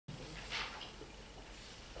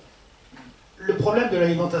Le problème de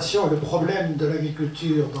l'alimentation et le problème de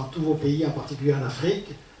l'agriculture dans tous vos pays, en particulier en Afrique,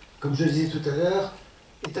 comme je le disais tout à l'heure,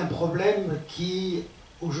 est un problème qui,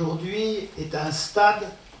 aujourd'hui, est à un stade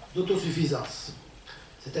d'autosuffisance.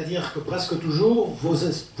 C'est-à-dire que presque toujours,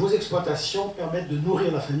 vos exploitations permettent de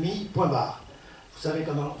nourrir la famille, point barre. Vous savez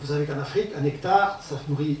qu'en Afrique, un hectare, ça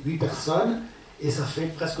nourrit 8 personnes, et ça fait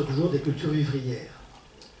presque toujours des cultures vivrières.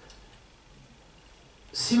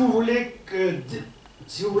 Si vous voulez,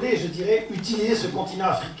 je dirais, utiliser ce continent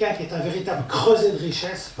africain qui est un véritable creuset de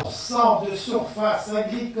richesse, % de surface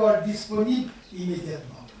agricole disponible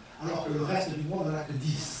immédiatement, alors que le reste du monde n'en a que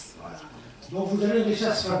 10. Voilà. Donc vous avez une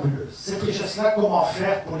richesse fabuleuse. Cette richesse-là, comment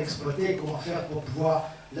faire pour l'exploiter, comment faire pour pouvoir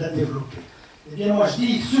la développer? Eh bien moi je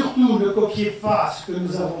dis surtout le copier pas ce que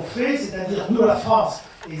nous avons fait, c'est-à-dire nous la France,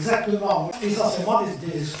 exactement, essentiellement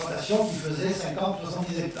des exploitations qui faisaient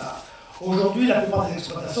 50-70 hectares. Aujourd'hui, la plupart des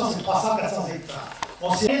exploitations, c'est 300-400 hectares.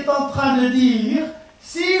 On est en train de dire,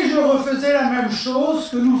 si je refaisais la même chose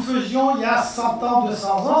que nous faisions il y a 100 ans,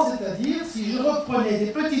 200 ans, c'est-à-dire si je reprenais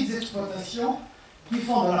des petites exploitations qui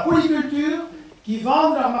font de la polyculture, qui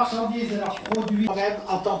vendent leurs marchandises et leurs produits même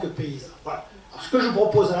en tant que paysans. Voilà. Alors, ce que je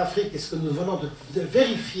propose à l'Afrique et ce que nous venons de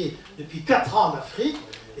vérifier depuis 4 ans en Afrique,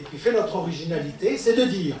 et qui fait notre originalité, c'est de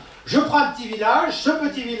dire, je prends un petit village, ce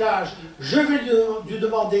petit village, je vais lui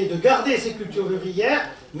demander de garder ses cultures vivrières,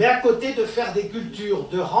 mais à côté de faire des cultures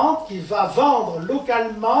de rente qu'il va vendre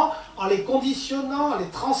localement, en les conditionnant, en les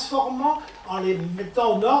transformant, en les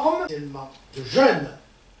mettant aux normes. De jeunes,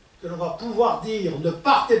 que l'on va pouvoir dire, ne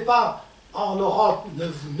partez pas en Europe,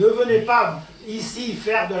 ne venez pas ici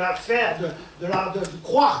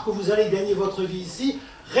croire que vous allez gagner votre vie ici,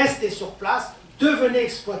 restez sur place, devenez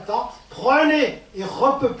exploitant, prenez et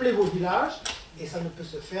repeuplez vos villages, et ça ne peut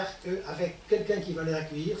se faire qu'avec quelqu'un qui va les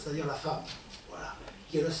accueillir, c'est-à-dire la femme, voilà,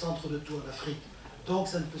 qui est le centre de tout en Afrique. Donc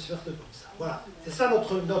ça ne peut se faire que comme ça. Voilà, c'est ça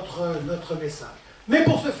notre message. Mais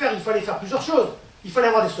pour ce faire, il fallait faire plusieurs choses. Il fallait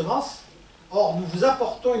avoir des semences. Or, nous vous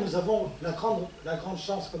apportons, et nous avons la grande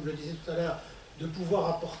chance, comme je le disais tout à l'heure, de pouvoir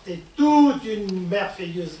apporter toute une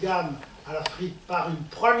merveilleuse gamme à l'Afrique par une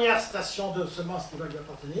première station de semences qui va lui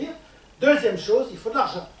appartenir. Deuxième chose, il faut de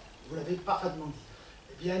l'argent. Vous l'avez parfaitement dit.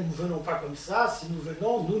 Eh bien, nous ne venons pas comme ça. Si nous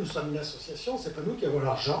venons, nous sommes une association, ce n'est pas nous qui avons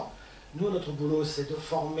l'argent. Nous, notre boulot, c'est de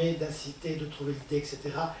former, d'inciter, de trouver l'idée,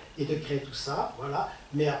 etc. et de créer tout ça. Voilà.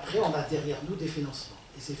 Mais après, on a derrière nous des financements.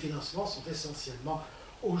 Et ces financements sont essentiellement,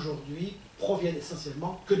 aujourd'hui, proviennent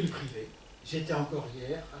essentiellement que du privé. J'étais encore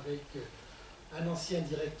hier avec un ancien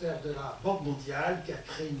directeur de la Banque mondiale qui a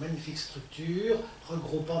créé une magnifique structure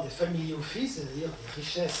regroupant des family office, c'est-à-dire des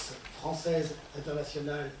richesses françaises,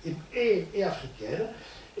 internationales et africaines,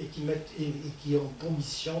 et qui ont pour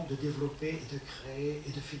mission de développer et de créer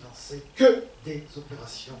et de financer que des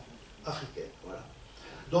opérations africaines. Voilà.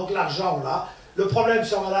 Donc l'argent, on l'a. Le problème,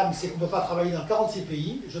 chère madame, c'est qu'on ne peut pas travailler dans 46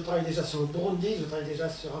 pays. Je travaille déjà sur le Burundi, je travaille déjà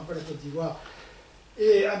sur un peu la Côte d'Ivoire,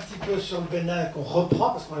 et un petit peu sur le Bénin qu'on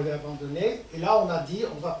reprend parce qu'on l'avait abandonné. Et là, on a dit,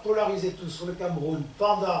 on va polariser tout sur le Cameroun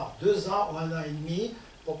pendant 2 ans ou 1 an et demi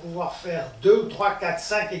pour pouvoir faire 2, 3, 4,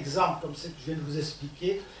 5 exemples comme ceux que je viens de vous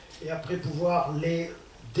expliquer et après pouvoir les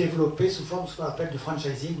développer sous forme de ce qu'on appelle de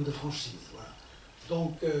franchising ou de franchise. Voilà.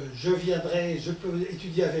 Donc, je peux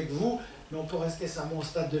étudier avec vous, mais on peut rester simplement au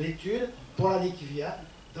stade de l'étude pour l'année qui vient.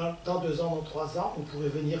 Dans 2 ans, dans 3 ans, on pourrait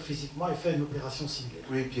venir physiquement et faire une opération similaire.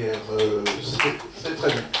 Oui, Pierre, c'est très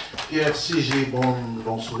bien. Pierre, si j'ai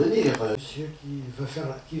bon souvenir... Monsieur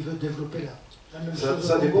qui veut développer la même chose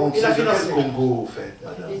ça dépend de quel Congo, en fait.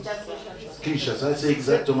 Kinshasa, c'est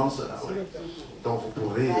exactement ça. Ouais. Donc vous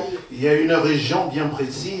pourrez... Il y a une région bien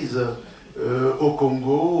précise au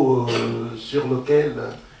Congo sur laquelle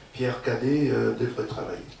Pierre Cadet devrait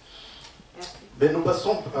travailler. Ben, nous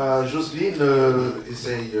passons à Jocelyne,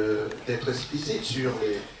 essaye d'être explicite sur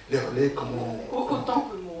les relais, comment... Autant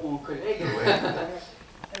que mon collègue. Ouais.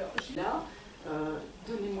 Alors, je suis là,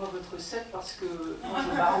 donnez-moi votre recette parce que moi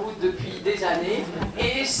je baroude depuis des années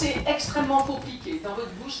et c'est extrêmement compliqué. Dans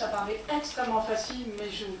votre bouche, ça paraît extrêmement facile, mais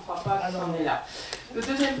je ne crois pas que c'en est là. Le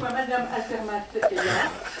deuxième point, Madame Altermat est là.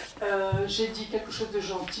 J'ai dit quelque chose de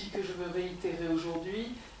gentil que je veux réitérer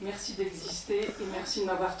aujourd'hui. Merci d'exister et merci de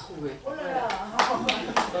m'avoir trouvé. Oh là là.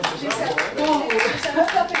 Ça m'a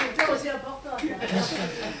pas fait le temps aussi important.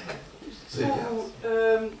 C'est bien.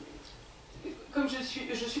 Comme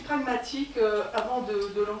je suis pragmatique, avant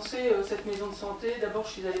de lancer cette maison de santé, d'abord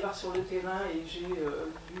je suis allée voir sur le terrain et j'ai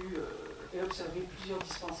vu et observé plusieurs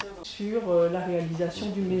dispensaires sur la réalisation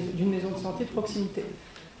d'une maison de santé de proximité,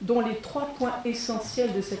 dont les 3 points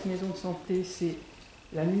essentiels de cette maison de santé, c'est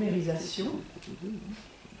la numérisation,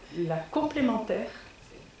 la complémentaire,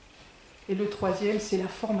 et le 3e, c'est la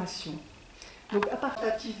formation. Donc à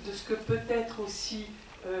partir de ce que peut être aussi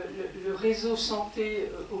le réseau santé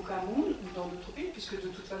au Cameroun ou dans d'autres pays, puisque de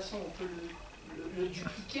toute façon on peut le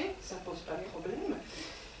dupliquer, ça ne pose pas de problème.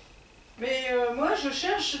 Mais moi je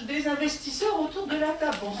cherche des investisseurs autour de la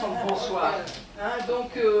table, bon sang de bonsoir. Hein,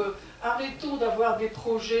 donc arrêtons d'avoir des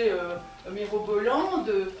projets mirobolants,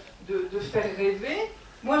 de faire rêver.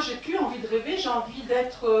 Moi j'ai plus envie de rêver, j'ai envie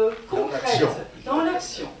d'être concrète, dans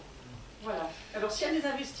l'action. Voilà. Alors s'il y a des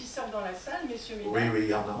investisseurs dans la salle, messieurs, mesdames, oui, il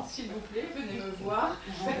y en a. s'il vous plaît, venez me voir.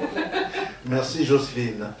 Merci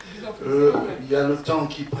Jocelyne. Il y a le temps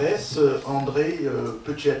qui presse. André,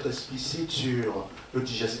 peux-tu être explicite sur le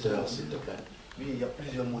digesteur, s'il te plaît? Oui, il y a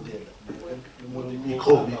plusieurs modèles. Le modèle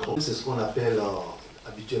Micro. C'est ce qu'on appelle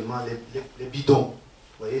habituellement les bidons.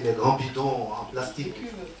 Vous voyez, les grands bidons en plastique.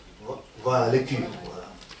 Voilà, les cubes. Voilà.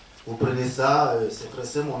 Vous prenez ça, c'est très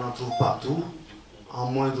simple, on en trouve partout. En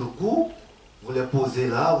moindre coût, vous les posez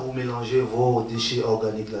là, vous mélangez vos déchets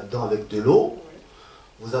organiques là-dedans avec de l'eau.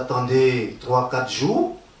 Vous attendez 3-4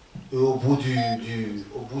 jours et au bout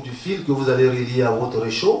du fil que vous allez relier à votre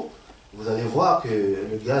réchaud, vous allez voir que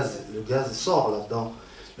le gaz sort là-dedans.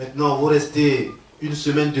 Maintenant, vous restez une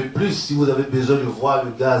semaine de plus si vous avez besoin de voir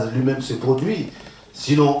le gaz lui-même se produire.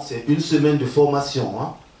 Sinon, c'est une semaine de formation.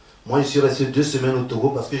 Hein. Moi, je suis resté 2 semaines au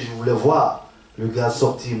Togo parce que je voulais voir le gaz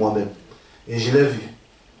sortir moi-même. Et je l'ai vu.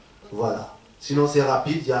 Voilà. Sinon, c'est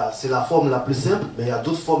rapide, c'est la forme la plus simple, mais il y a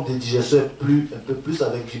d'autres formes de digesteurs un peu plus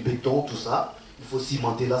avec du béton, tout ça. Il faut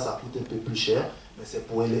cimenter là, ça coûte un peu plus cher, mais c'est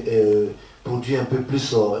pour produire un peu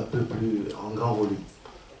plus en grand volume.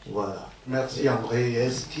 Voilà. Merci André.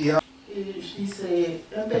 Est-ce qu'il y a... Et je dis c'est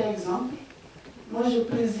un bel exemple. Moi, je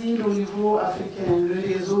préside au niveau africain le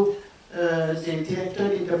réseau des directeurs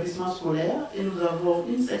d'établissements scolaires et nous avons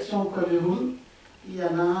une section au Cameroun. Il y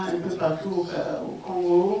en a un peu partout au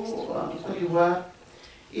Congo, en Côte d'Ivoire.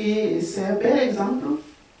 Et c'est un bel exemple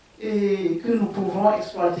que nous pouvons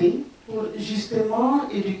exploiter pour justement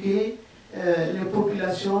éduquer les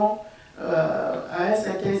populations à un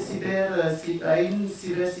certain une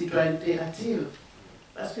cybercitoyenneté active.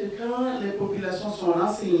 Parce que quand les populations sont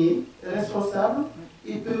renseignées, responsables,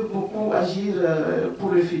 ils peuvent beaucoup agir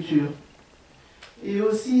pour le futur. Et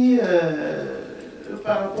aussi,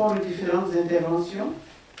 par rapport aux différentes interventions,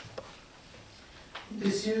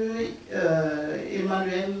 Monsieur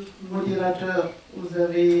Emmanuel, modérateur, vous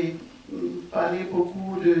avez parlé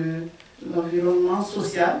beaucoup de l'environnement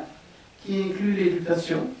social qui inclut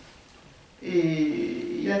l'éducation.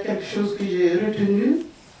 Et il y a quelque chose que j'ai retenu,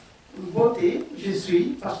 beauté, je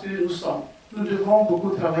suis, parce que nous sommes. Nous devons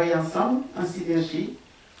beaucoup travailler ensemble, en synergie,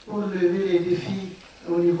 pour lever les défis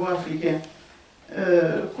au niveau africain.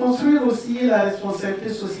 Construire aussi la responsabilité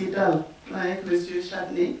sociétale avec M.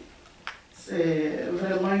 Chadney, c'est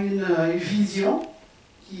vraiment une vision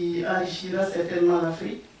qui enrichira certainement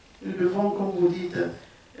l'Afrique. Nous devons, comme vous dites,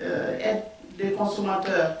 être des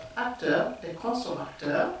consommateurs acteurs, des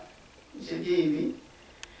consommateurs, j'ai bien aimé,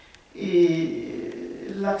 et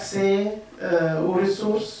l'accès aux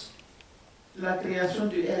ressources, la création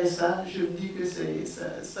du RSA, je me dis que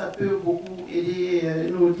ça peut beaucoup aider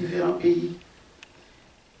nos différents pays.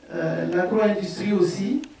 L'agro-industrie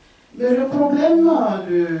aussi. Mais le problème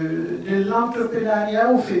de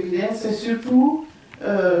l'entrepreneuriat au féminin, c'est surtout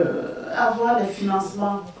avoir les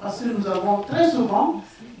financements. Parce que nous avons très souvent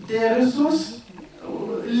des ressources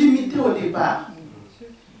limitées au départ.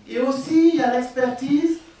 Et aussi, il y a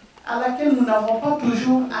l'expertise à laquelle nous n'avons pas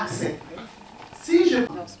toujours accès.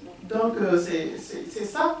 Donc, c'est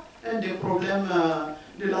ça un des problèmes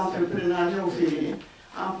de l'entrepreneuriat au féminin.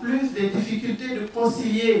 En plus des difficultés de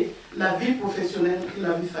concilier la vie professionnelle et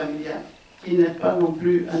la vie familiale, qui n'est pas non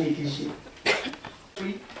plus à négliger.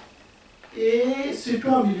 Oui. Et surtout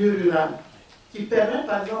en milieu rural, qui permet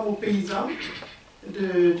par exemple aux paysans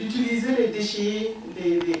d'utiliser les déchets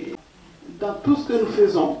dans tout ce que nous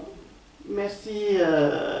faisons. Merci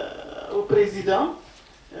au président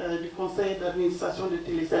du conseil d'administration de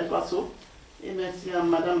Télécel Passo et merci à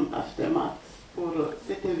Madame Aftemat pour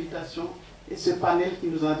cette invitation et ce panel qui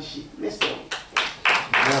nous enrichit. Merci.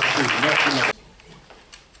 Merci.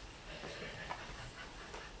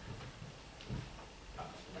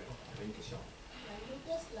 Une question.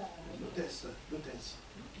 Le test.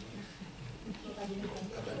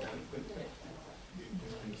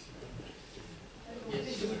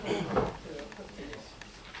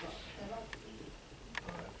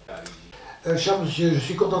 Cher monsieur, je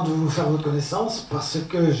suis content de vous faire votre connaissance parce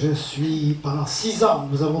que pendant 6 ans,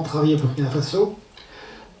 nous avons travaillé pour Burkina Faso.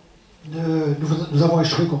 Nous avons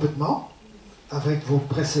échoué complètement avec vos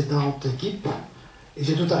précédentes équipes et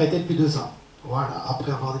j'ai tout arrêté depuis 2 ans. Voilà,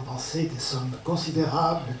 après avoir dépensé des sommes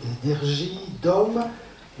considérables d'énergie, d'hommes,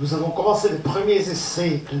 nous avons commencé les premiers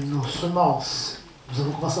essais de nos semences. Nous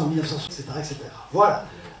avons commencé en 1960, etc., etc. Voilà.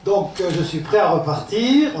 Donc je suis prêt à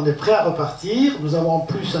repartir, on est prêt à repartir. Nous avons en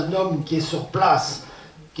plus un homme qui est sur place,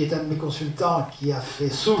 qui est un de mes consultants, qui a fait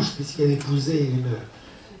souche, puisqu'il a épousé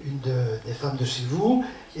des femmes de chez vous,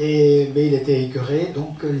 mais il était écœuré,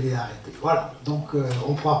 donc il est arrêté. Voilà, donc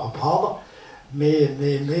on pourra reprendre. Mais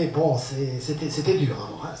bon, c'était dur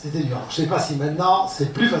avant, hein, c'était dur. Je ne sais pas si maintenant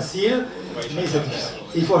c'est plus facile, mais c'est difficile.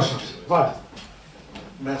 Il faut changer. Voilà.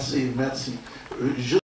 Merci, merci.